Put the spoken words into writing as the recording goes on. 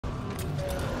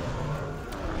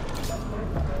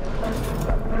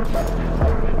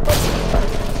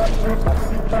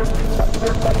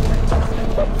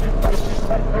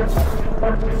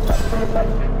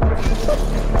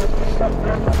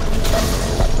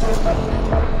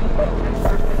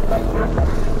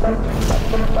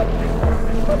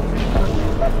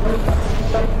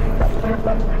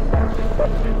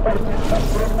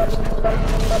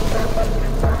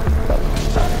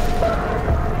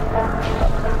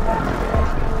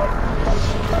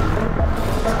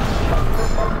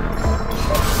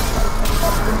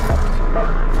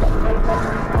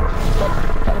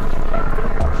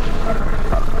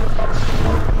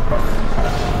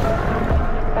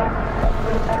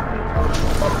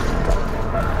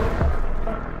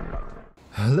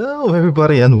Hello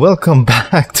everybody and welcome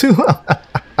back to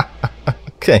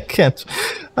okay,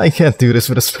 I can't do this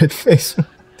with a straight face.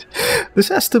 This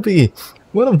has to be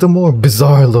one of the more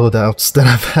bizarre loadouts that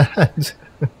I've had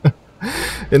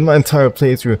in my entire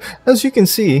playthrough. As you can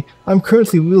see, I'm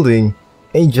currently wielding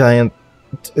a giant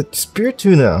spear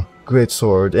tuna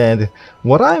greatsword, and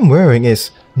what I'm wearing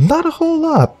is not a whole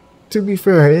lot, to be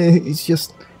fair. It's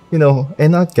just, you know, a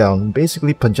nightgown,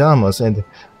 basically pajamas, and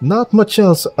not much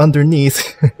else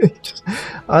underneath.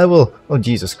 I will. Oh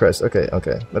Jesus Christ! Okay,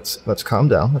 let's calm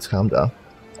down. Let's calm down.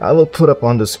 I will put up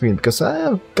on the screen because I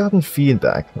have gotten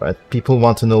feedback. Right, people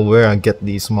want to know where I get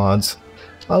these mods.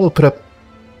 I will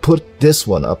put this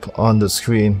one up on the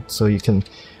screen so you can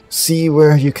see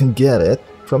where you can get it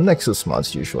from Nexus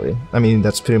Mods. Usually, I mean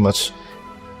that's pretty much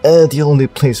the only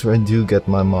place where I do get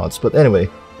my mods. But anyway.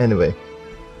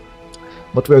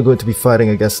 What we're going to be fighting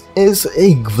against is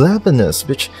a Glavenus,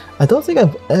 which I don't think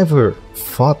I've ever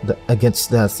fought against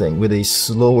that thing with a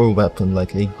slower weapon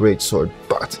like a greatsword,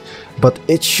 but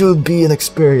it should be an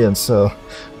experience. So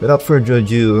without further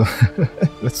ado,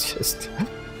 let's just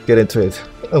get into it.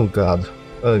 Oh god,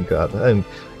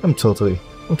 I'm totally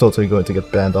going to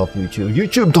get banned off YouTube.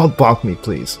 YouTube, don't block me,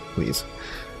 please.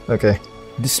 Okay,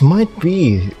 this might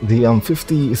be the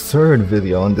 53rd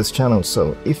video on this channel,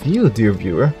 so if you, dear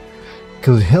viewer,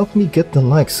 could help me get the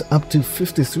likes up to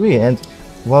 53, and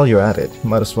while you're at it,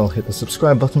 might as well hit the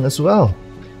subscribe button as well.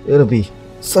 It'll be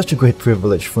such a great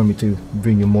privilege for me to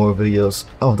bring you more videos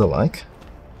of the like,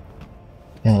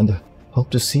 and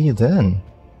hope to see you then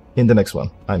in the next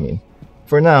one. I mean,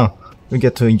 for now, we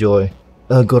get to enjoy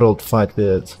a good old fight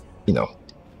with, you know,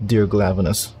 dear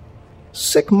Glavenus.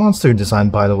 Sick monster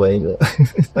design, by the way.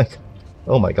 Like,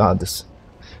 oh my god, this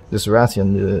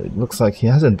Rathian looks like he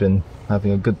hasn't been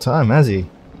having a good time, has he?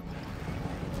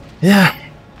 Yeah,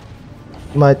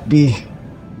 might be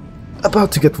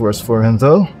about to get worse for him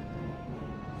though.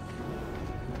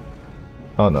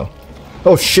 Oh no.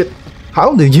 Oh shit!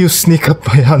 How did you sneak up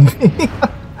behind me?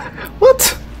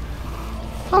 What?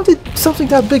 How did something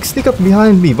that big sneak up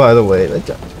behind me, by the way?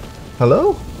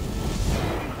 Hello?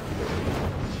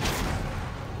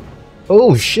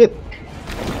 Oh shit!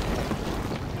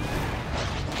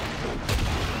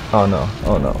 Oh no,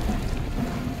 oh no.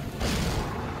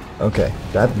 Okay,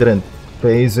 that didn't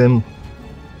phase him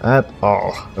at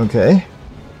all. Okay.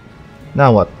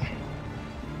 Now what?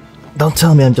 Don't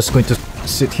tell me I'm just going to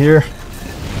sit here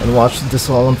and watch this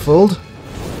all unfold.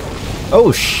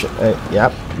 Oh shit.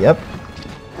 Yep.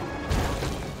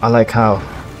 I like how,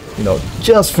 you know,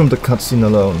 just from the cutscene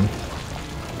alone,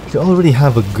 you already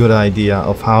have a good idea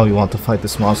of how you want to fight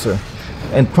this monster,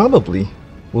 and probably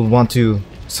will want to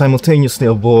simultaneously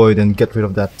avoid and get rid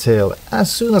of that tail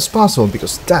as soon as possible,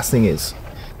 because that thing is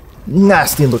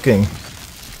nasty looking.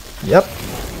 Yep.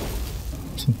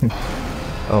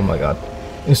 Oh my god,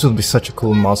 this would be such a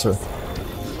cool monster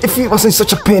if he wasn't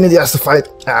such a pain in the ass to fight.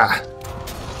 Ah.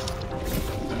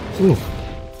 Ooh.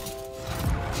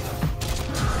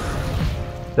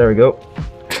 There we go.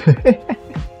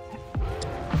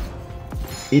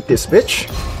 Eat this bitch.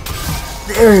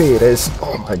 There it is.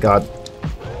 Oh my god.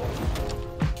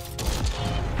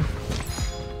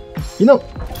 You know,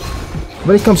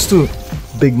 when it comes to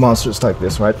big monsters like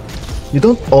this, right? You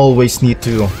don't always need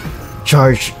to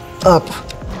charge up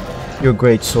your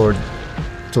greatsword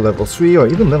to level 3 or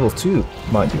even level 2,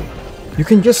 mind you. You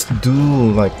can just do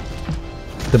like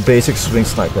the basic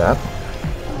swings like that,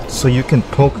 so you can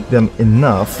poke them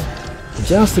enough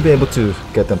just to be able to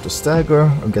get them to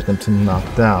stagger or get them to knock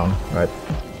down, right?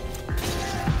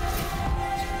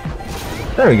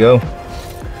 There we go.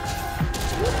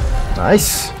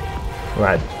 Nice.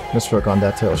 Right, let's work on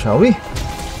that tail, shall we?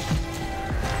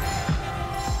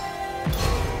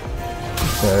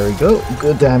 There we go,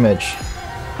 good damage.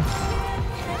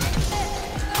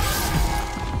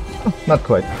 Oh, not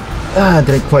quite. Ah,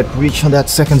 didn't quite reach on that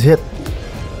second hit.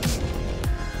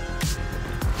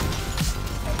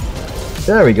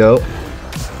 There we go.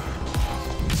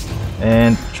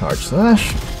 And charge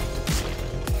slash.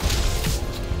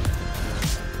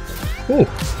 Ooh.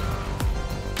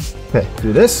 Okay,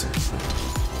 do this.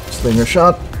 Slinger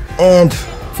shot and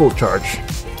full charge.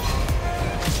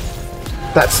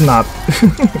 That's not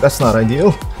that's not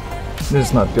ideal. This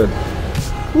is not good.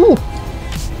 Ooh.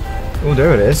 Oh,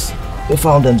 there it is. We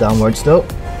found them downwards though.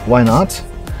 Why not?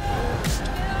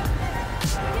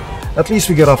 At least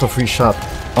we get off a free shot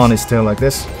on his tail like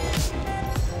this.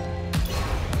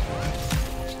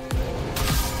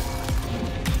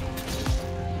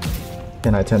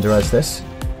 Can I tenderize this?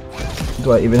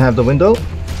 Do I even have the window?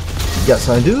 Yes,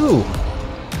 I do!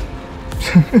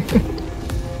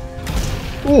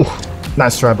 Ooh!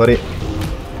 Nice try, buddy.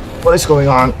 What is going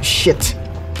on? Shit!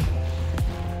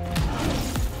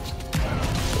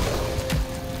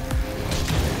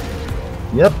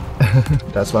 Yep,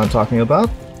 that's what I'm talking about.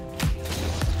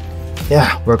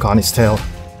 Yeah, work on his tail.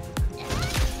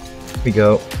 Here we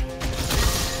go.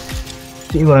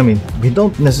 See what I mean? We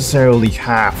don't necessarily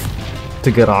have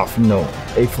to get off, you know,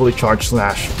 a fully charged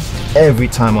slash every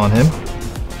time on him.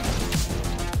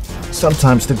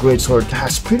 Sometimes the Greatsword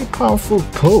has pretty powerful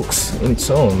pokes in its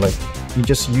own, like you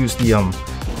just use the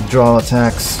draw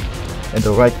attacks and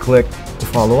the right click to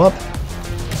follow up,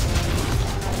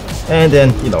 and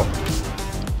then, you know,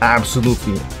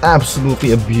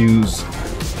 absolutely abuse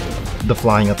the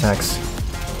flying attacks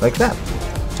like that.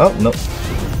 Oh no.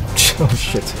 Oh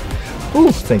shit.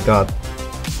 Ooh, thank god.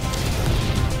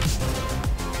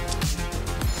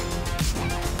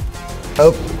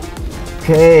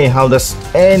 Okay, how does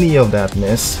any of that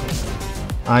miss?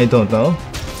 I don't know.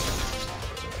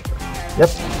 Yep,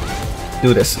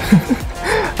 do this.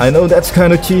 I know that's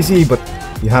kind of cheesy, but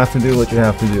you have to do what you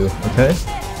have to do, okay?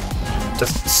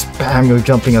 Just spam your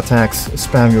jumping attacks,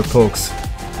 spam your pokes.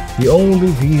 You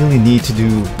only really need to do,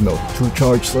 you know, 2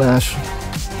 charge slash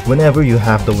whenever you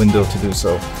have the window to do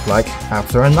so, like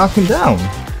after I knock him down.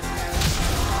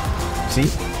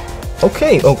 See?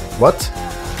 Okay, oh, what?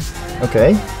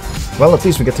 Okay, well, at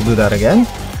least we get to do that again.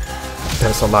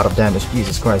 That's a lot of damage,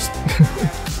 Jesus Christ.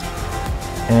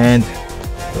 And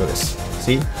do this.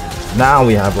 See? Now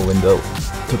we have a window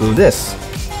to do this.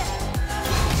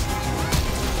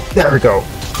 There we go.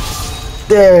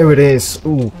 There it is.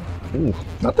 Ooh, ooh,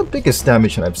 not the biggest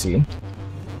damage that I've seen.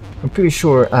 I'm pretty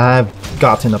sure I've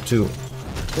gotten up to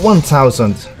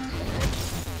 1000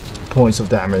 points of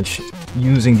damage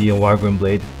using the Wargrim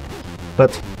blade.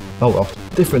 But, oh well,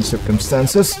 different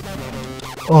circumstances.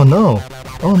 Oh no,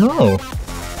 oh no.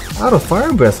 Out of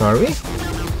fire breath, are we?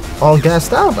 All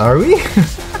gassed out, are we?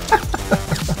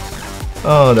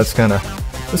 Oh, that's kinda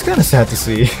sad to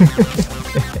see.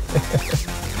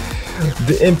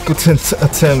 The impotent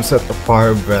attempts at the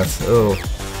fire breath. Oh,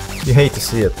 you hate to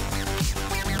see it.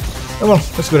 Oh well,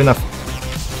 that's good enough.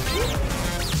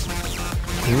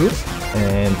 2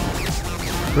 and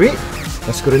 3.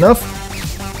 That's good enough.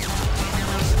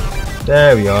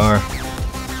 There we are.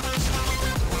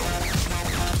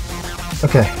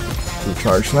 Okay, 2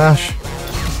 charge slash.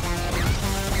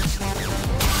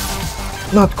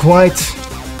 Not quite.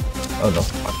 Oh no,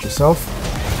 watch yourself.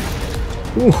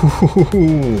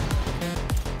 Ooh.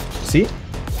 See?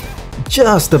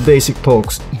 Just the basic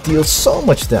pokes deal so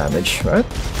much damage, right?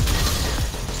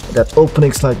 That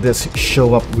openings like this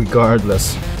show up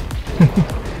regardless.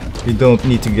 You don't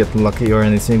need to get lucky or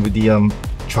anything with the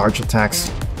charge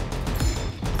attacks.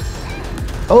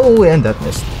 Oh, and that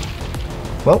missed.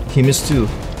 Well, he missed too,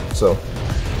 so.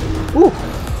 Ooh.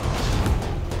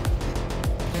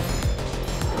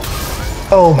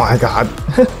 Oh my god.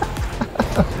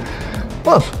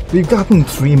 Well, we've gotten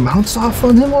 3 mounts off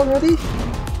on him already?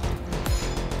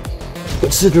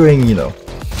 Considering, you know,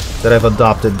 that I've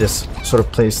adopted this sort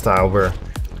of playstyle where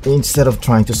instead of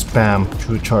trying to spam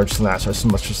through charge slash as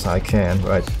much as I can,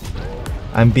 right,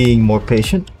 I'm being more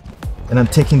patient and I'm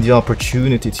taking the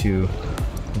opportunity to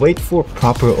wait for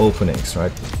proper openings,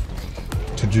 right,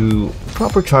 to do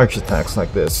proper charge attacks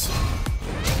like this.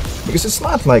 Because it's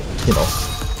not like, you know,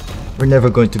 we're never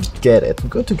going to get it. We're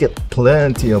going to get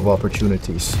plenty of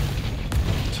opportunities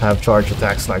to have charge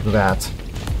attacks like that.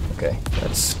 Okay,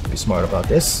 let's be smart about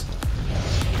this.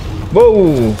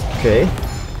 Whoa! Okay.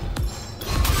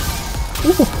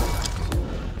 Ooh.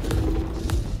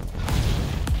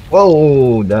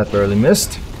 Whoa! That barely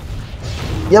missed.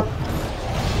 Yep.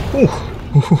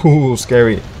 Ooh,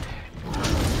 scary.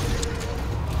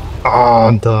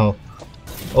 Oh no.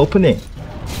 Opening.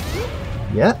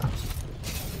 Yeah.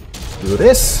 Do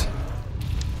this.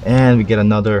 And we get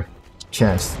another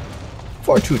chance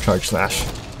for 2 charge slash.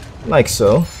 Like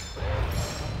so.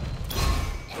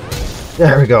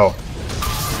 There we go.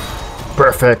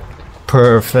 Perfect.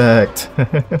 Perfect.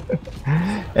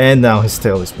 And now his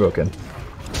tail is broken.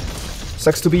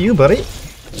 Sucks to be you, buddy.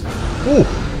 Ooh.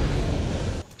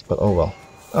 But oh well.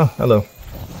 Oh, hello.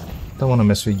 Don't want to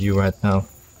mess with you right now.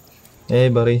 Hey,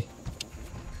 buddy.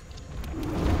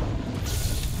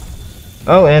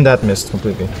 Oh, and that missed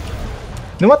completely.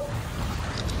 You know what?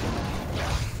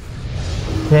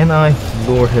 Can I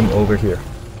lure him over here?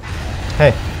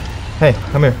 Hey. Hey,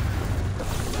 come here.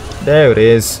 There it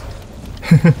is.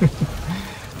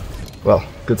 Well,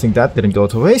 good thing that didn't go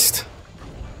to waste.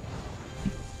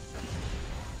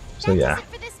 So yeah.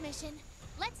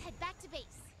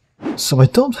 So I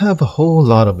don't have a whole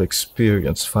lot of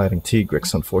experience fighting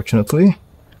Tigrex, unfortunately.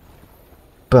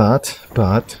 But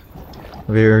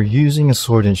we're using a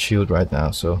sword and shield right now,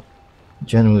 so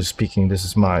generally speaking, this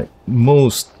is my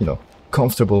most,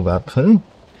 comfortable weapon.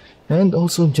 And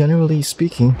also, generally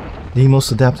speaking, the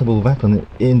most adaptable weapon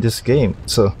in this game.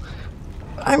 So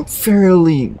I'm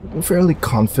fairly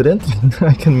confident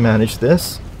I can manage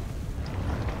this.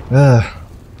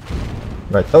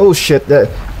 Right. Oh shit!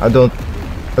 I don't.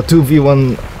 A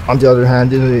 2v1, on the other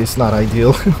hand, is not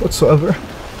ideal whatsoever.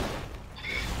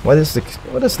 Why does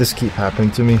this keep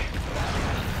happening to me?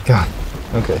 God.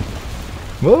 Okay.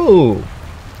 Whoa!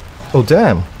 Oh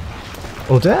damn!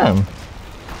 Oh damn!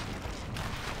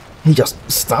 He just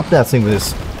stopped that thing with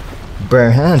his bare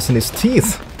hands and his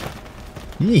teeth.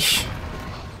 Yeesh.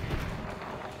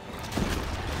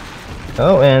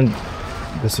 Oh, and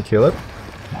does he kill it?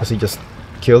 Does he just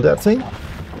kill that thing?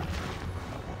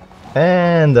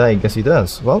 And I guess he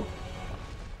does. Well,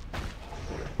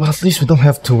 at least we don't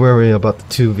have to worry about the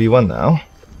 2v1 now.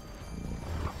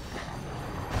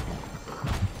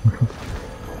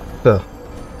 So,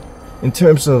 in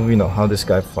terms of, how this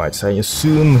guy fights, I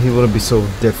assume he wouldn't be so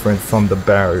different from the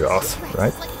Brachydios,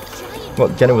 right? Well,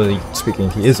 generally speaking,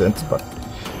 he isn't, but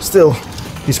still,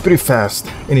 he's pretty fast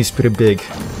and he's pretty big.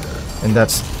 And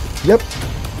that's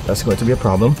going to be a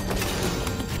problem.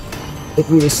 It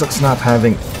really sucks not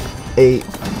having a,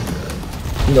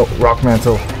 rock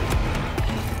mantle.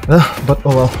 But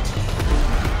oh well.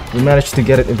 We managed to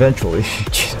get it eventually.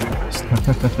 Jesus Christ.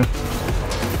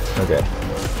 Okay.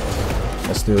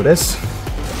 Let's do this.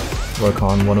 Work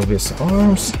on one of his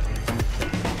arms.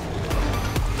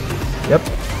 Yep.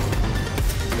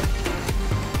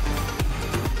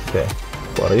 Okay.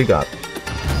 What do you got?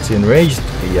 Is he enraged?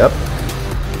 Yep.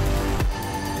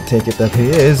 Take it that he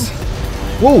is.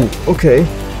 Whoa! Okay.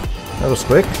 That was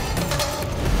quick.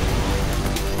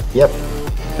 Yep.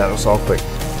 That was all quick.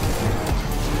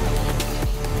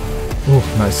 Ooh,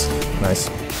 nice. Nice.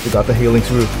 We got the healing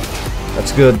through.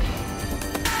 That's good.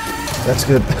 That's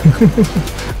good.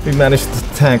 We managed to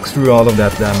tank through all of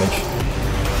that damage.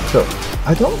 So,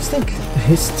 I don't think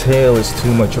his tail is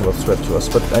too much of a threat to us,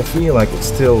 but I feel like it's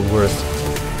still worth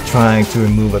trying to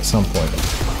remove at some point.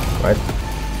 Right?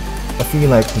 I feel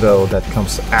like, though, that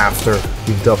comes after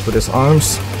we've dealt with his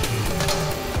arms.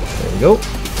 There we go.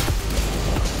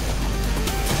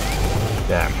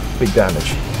 Damn, big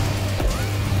damage.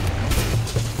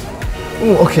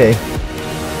 Ooh, okay.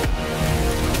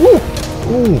 Ooh!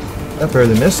 Ooh! That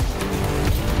barely missed.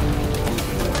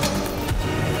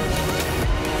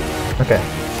 Okay.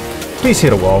 Please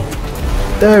hit a wall.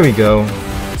 There we go.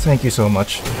 Thank you so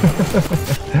much.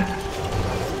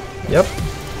 Yep.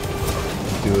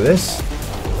 Do this.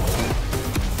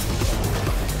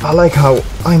 I like how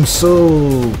I'm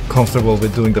so comfortable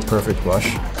with doing the perfect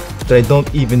rush that I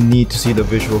don't even need to see the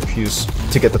visual cues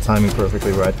to get the timing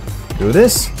perfectly right. Do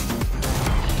this.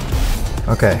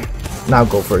 Okay. Now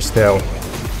go for his tail.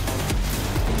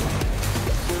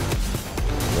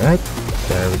 Right,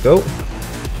 there we go.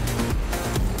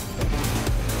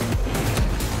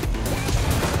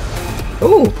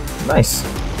 Oh, nice.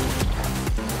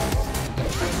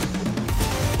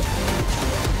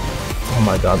 Oh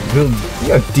my god,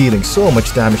 we are dealing so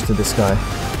much damage to this guy.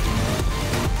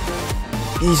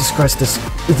 Jesus Christ,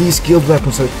 these guild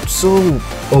weapons are so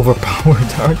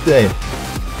overpowered, aren't they?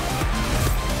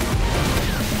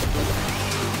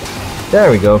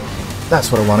 There we go.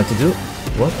 That's what I wanted to do.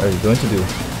 What are you going to do?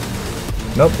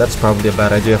 Nope, that's probably a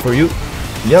bad idea for you.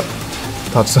 Yep,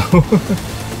 thought so.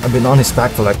 I've been on his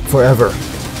back for like forever.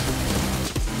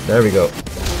 There we go.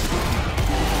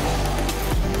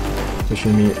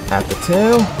 Pushing me at the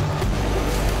tail.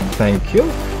 Thank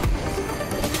you.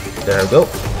 There we go.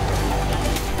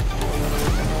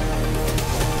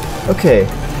 Okay.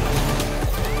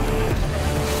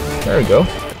 There we go.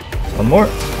 One more.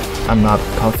 I'm not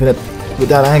confident with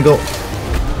that angle.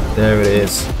 There it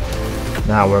is.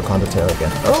 Now work on the tail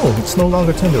again. Oh, it's no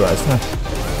longer tenderized, huh?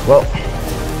 Well,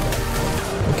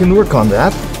 we can work on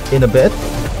that in a bit.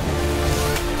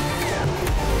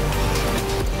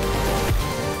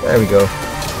 There we go.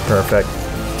 Perfect.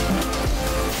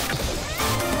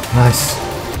 Nice.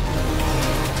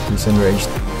 He's enraged.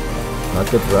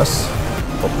 Not good for us.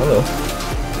 Oh, hello.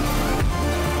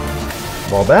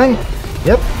 Ball bang.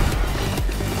 Yep.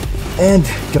 And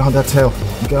get on that tail.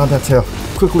 Get on that tail.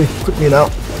 Quickly now.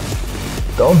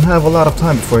 Don't have a lot of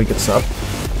time before he gets up.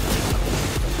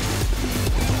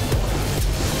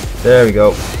 There we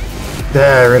go.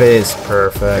 There it is.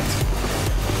 Perfect.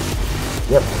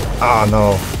 Yep. Oh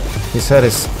no. His head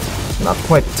is not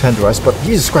quite tenderized, but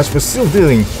Jesus Christ, we're still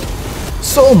doing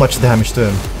so much damage to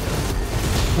him.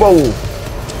 Whoa.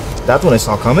 That one I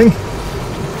saw coming.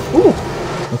 Ooh.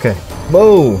 Okay.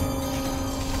 Whoa.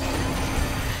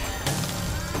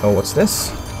 Oh, what's this?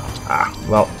 Ah,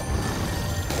 well.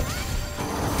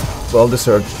 Well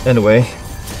deserved. Anyway.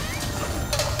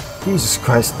 Jesus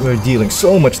Christ, we're dealing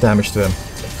so much damage to him.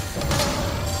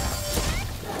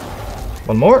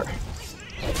 One more.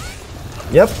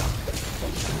 Yep.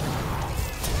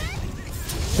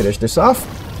 Finish this off.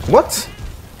 What?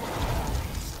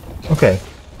 Okay.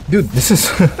 Dude, this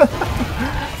is...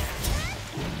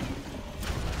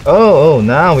 oh,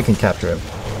 now we can capture him.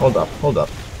 Hold up.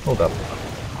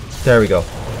 There we go.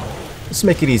 Let's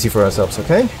make it easy for ourselves,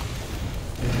 okay?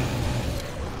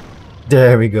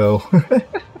 There we go.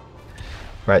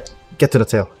 Right, get to the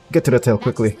tail. Get to the tail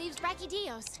quickly.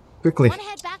 Brachydios. Quickly. Wanna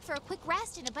head back for a quick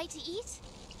rest and a bite to eat?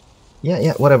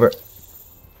 Yeah, whatever.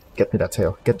 Get me that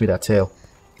tail. Get me that tail.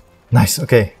 Nice.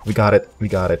 Okay, we got it.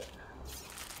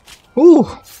 Ooh.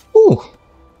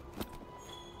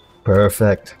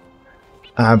 Perfect.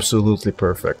 Absolutely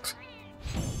perfect.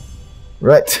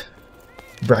 Right.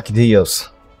 Brachydios.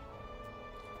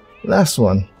 Last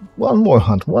one. One more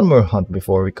hunt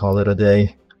before we call it a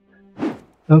day.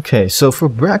 Okay, so for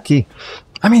Brachy,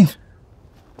 I mean,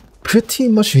 pretty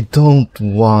much we don't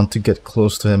want to get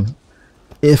close to him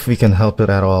if we can help it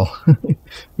at all.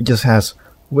 He just has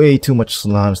way too much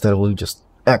slimes that will just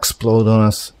explode on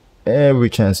us every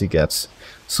chance he gets.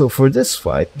 So for this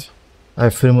fight,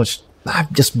 I've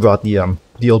just brought the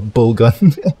old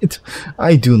Bowgun.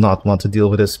 I do not want to deal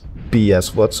with this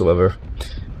BS whatsoever.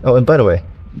 Oh, and by the way,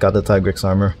 got the Tigrex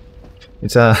armor.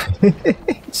 It's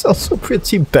it's also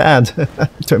pretty bad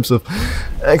in terms of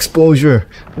exposure.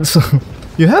 So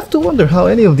you have to wonder how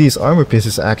any of these armor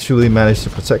pieces actually manage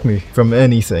to protect me from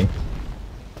anything.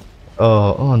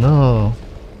 Oh no.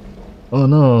 Oh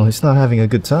no, he's not having a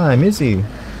good time, is he?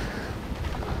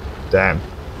 Damn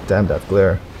that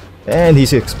glare. And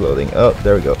he's exploding. Oh,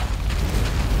 there we go.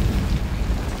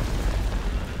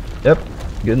 Yep,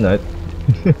 good night.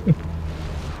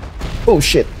 Oh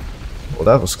shit. Well,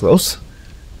 that was close.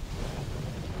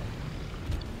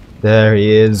 There he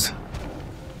is.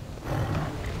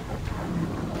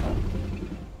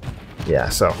 Yeah,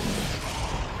 so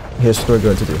here's what we're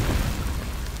going to do.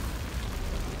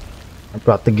 I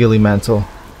brought the ghillie mantle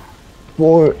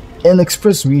for an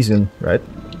express reason, right?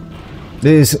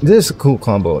 This is a cool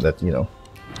combo that, you know,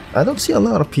 I don't see a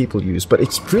lot of people use, but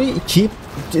it's pretty cheap,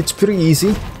 it's pretty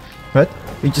easy, right?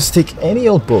 You just take any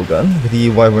old bowgun with the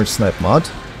wyvern snipe mod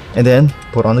and then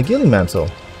put on the ghillie mantle.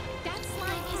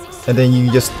 And then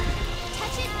you just...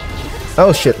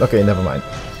 Oh shit, okay, never mind.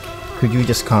 Could you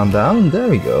just calm down? There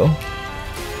we go.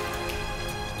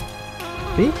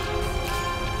 See?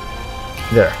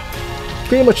 There.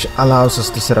 Pretty much allows us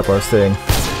to set up our thing.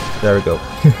 There we go.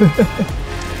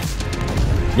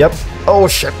 Yep. Oh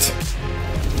shit.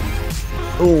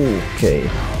 Okay.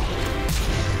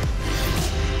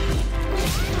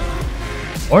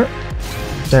 Or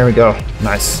there we go.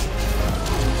 Nice.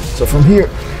 So from here,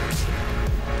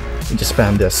 we just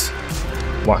spam this.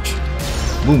 Watch.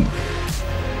 Boom.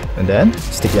 And then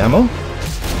sticky ammo.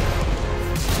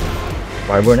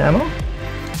 Wyvern ammo.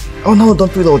 Oh no!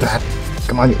 Don't reload that.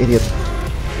 Come on, you idiot.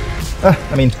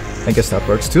 I mean, I guess that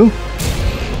works too.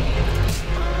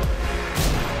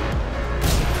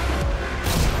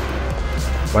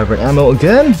 Wyvern ammo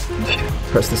again.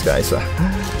 Press this guy, so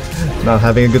not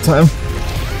having a good time.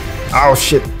 Oh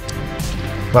shit.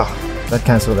 Wow, that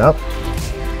cancelled out.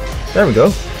 There we go.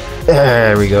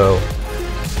 There we go.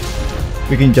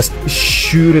 We can just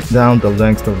shoot it down the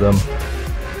length of them.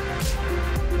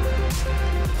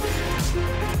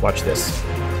 Watch this.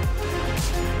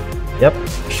 Yep,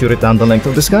 shoot it down the length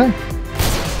of this guy.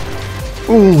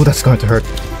 Ooh, that's going to hurt.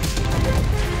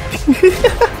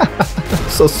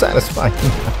 So satisfying.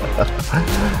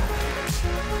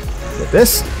 Get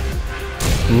this.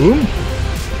 Boom.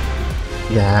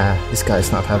 Yeah, this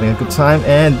guy's not having a good time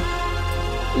and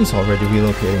he's already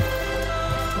relocating.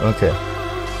 Okay.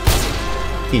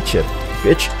 Eat shit,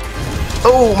 bitch.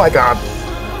 Oh my god.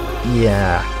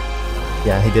 Yeah.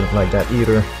 Yeah, he didn't like that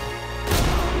either.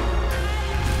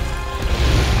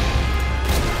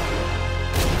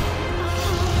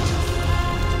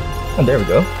 And there we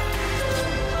go.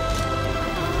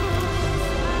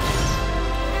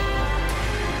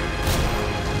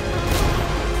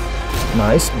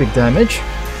 Nice, big damage.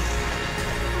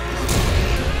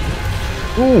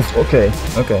 Ooh, okay,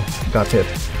 okay, got hit.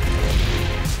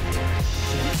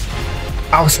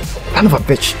 I was kind of a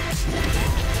bitch.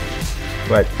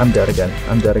 Right, I'm dead again,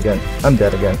 I'm dead again, I'm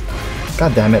dead again.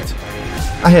 God damn it.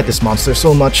 I hate this monster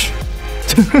so much.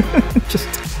 Just...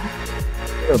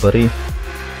 Hello, buddy.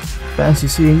 Fancy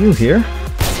seeing you here.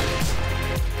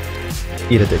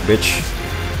 Eat a dick, bitch.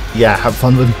 Yeah, have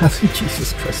fun with that.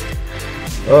 Jesus Christ.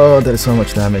 Oh, that is so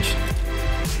much damage.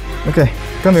 Okay,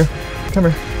 come here. Come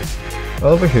here.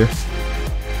 Over here.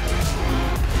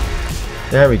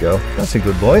 There we go. That's a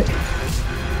good boy.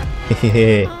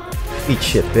 Hehehe. Eat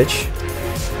shit, bitch.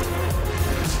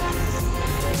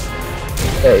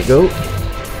 There you go.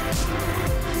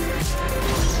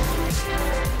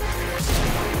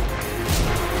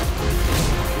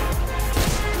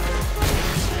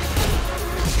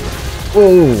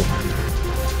 Whoa.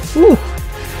 Woo.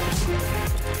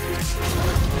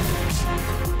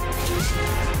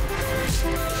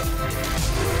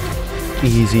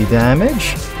 Easy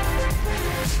damage.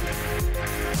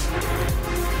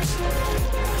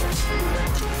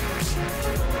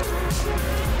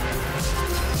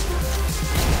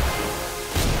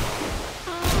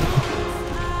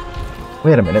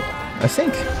 Wait a minute. I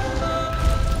think.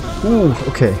 Ooh,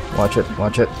 okay. Watch it,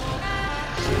 watch it.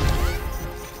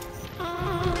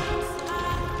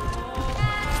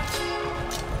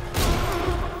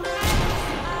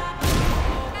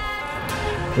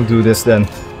 We'll do this then.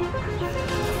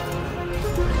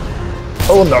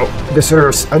 Oh no, this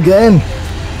hurts again!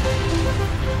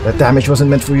 That damage wasn't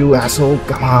meant for you, asshole.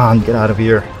 Come on, get out of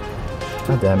here.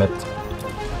 God damn it.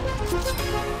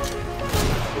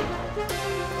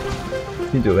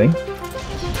 What are you doing?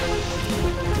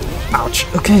 Ouch.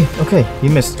 Okay, okay, he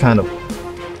missed kind of.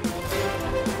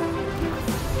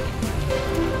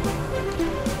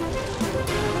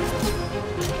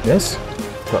 Yes,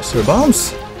 cluster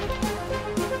bombs.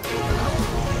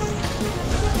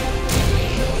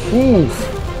 Oof.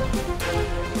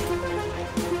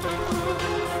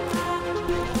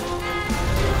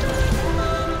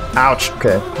 Ouch.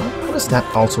 Okay. How does that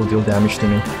also deal damage to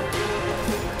me?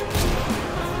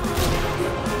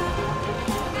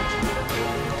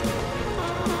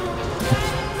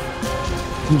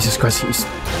 Jesus Christ, he's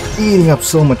eating up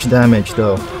so much damage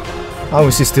though. How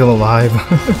is he still alive?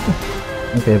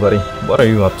 Okay, buddy. What are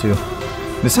you up to?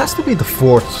 This has to be the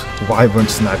 4th wyvern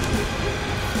snack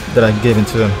that I've given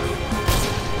to him.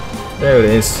 There it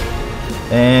is.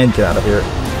 And get out of here.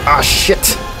 Ah,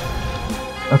 shit!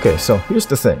 Okay, so here's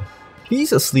the thing.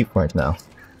 He's asleep right now.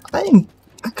 I'm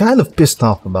kind of pissed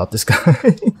off about this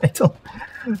guy.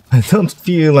 I don't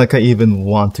feel like I even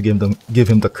want to give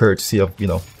him the courtesy of, you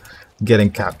know, getting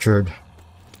captured.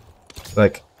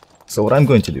 Like, so what I'm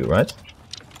going to do, right?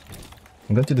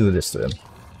 I'm going to do this to him.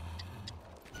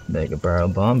 Mega barrel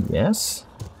bomb, yes.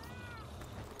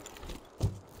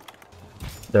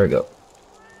 There we go.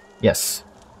 Yes.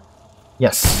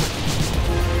 Yes.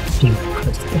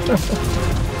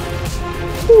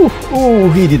 Ooh, ooh,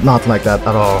 he did not like that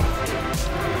at all.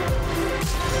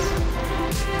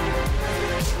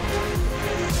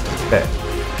 Okay.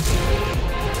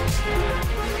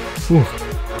 Ooh.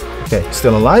 Okay,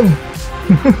 still alive?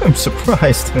 I'm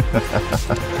surprised.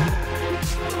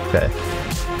 Okay.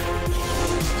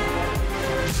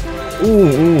 Ooh,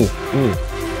 ooh, ooh.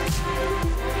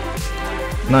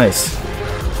 Nice.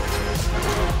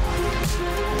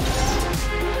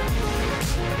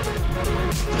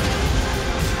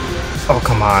 Oh,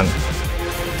 come on.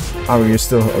 How are you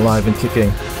still alive and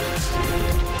kicking?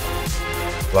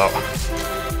 Well,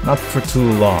 not for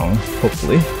too long,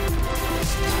 hopefully.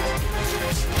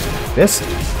 This?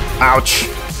 Ouch!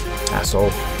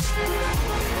 Asshole.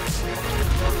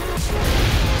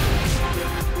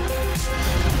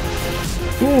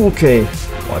 Ooh, okay.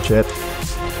 Watch it.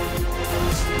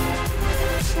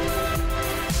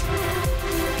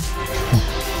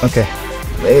 Okay.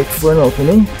 Wait for an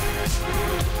opening.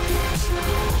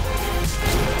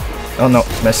 Oh no,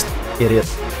 missed. Idiot.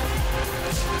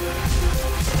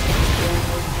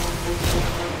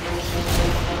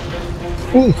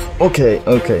 Ooh, okay,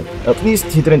 okay. At least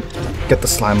he didn't get the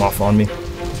slime off on me.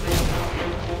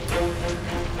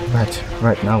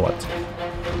 Right, now what?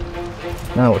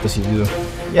 Now what does he do?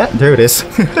 Yeah, there it is.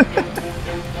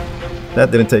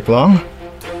 That didn't take long.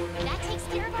 That takes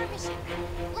care of our mission.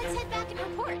 Let's head back and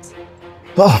report.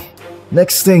 Oh,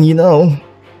 next thing you know,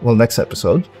 well, next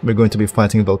episode, we're going to be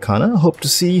fighting Volcana. Hope to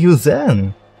see you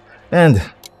then. And,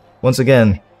 once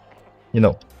again, you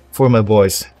know, for my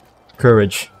boys,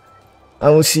 courage. I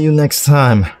will see you next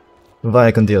time.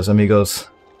 Vaya con Dios, amigos.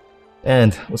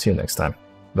 And we'll see you next time.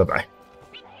 Bye-bye.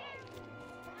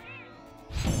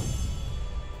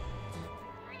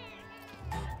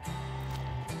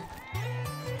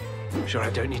 Sure I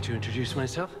don't need to introduce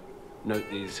myself? Note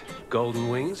these golden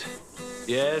wings?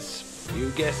 Yes, you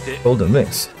guessed it. Golden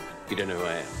wings? You don't know who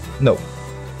I am? No.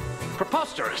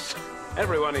 Preposterous!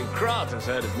 Everyone in Krat has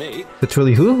heard of me.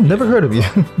 Literally who? Never heard of you.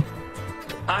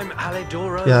 I'm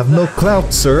Alidoro. You have no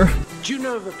clout, sir. Do you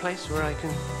know of a place where I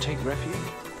can take refuge?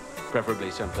 Preferably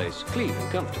someplace clean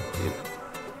and comfortable, you know.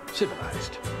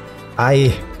 Civilized.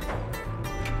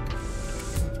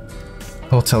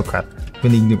 Hotel crap. We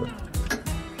need newer.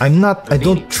 I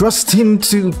don't trust him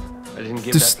to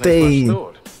stay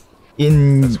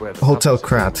in Hotel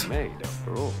Krat.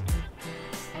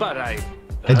 But I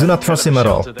do not trust him at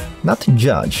all. Not to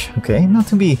judge, okay? Not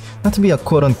to be a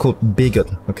quote-unquote bigot,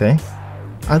 okay?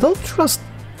 I don't trust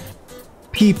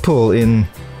people in,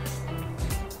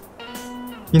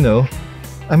 you know,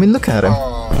 I mean, look at him.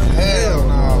 Oh, hell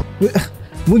no.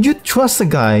 Would you trust a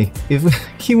guy if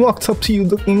he walked up to you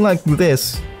looking like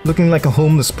this? Looking like a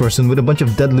homeless person with a bunch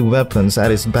of deadly weapons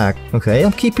at his back. Okay,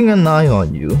 I'm keeping an eye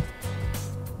on you.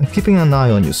 I'm keeping an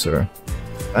eye on you, sir.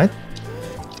 Right?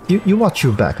 You watch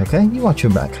your back, okay? You watch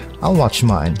your back. I'll watch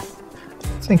mine.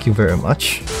 Thank you very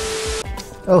much.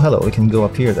 Oh, hello. We can go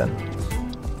up here then.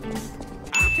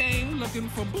 I came looking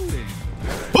for booty.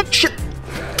 What shit?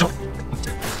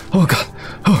 Oh god.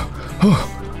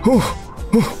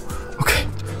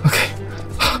 Okay.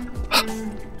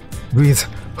 Breathe.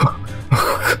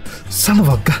 Son of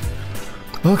a gun.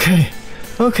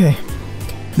 Okay.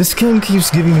 This game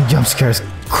keeps giving me jump scares.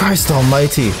 Christ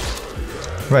almighty.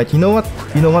 Right, you know what?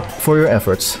 For your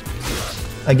efforts,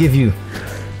 I give you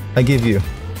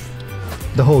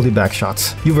the holy back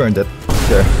shots. You've earned it.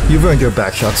 There. You've earned your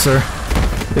back shot, sir.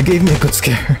 It gave me a good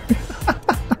scare.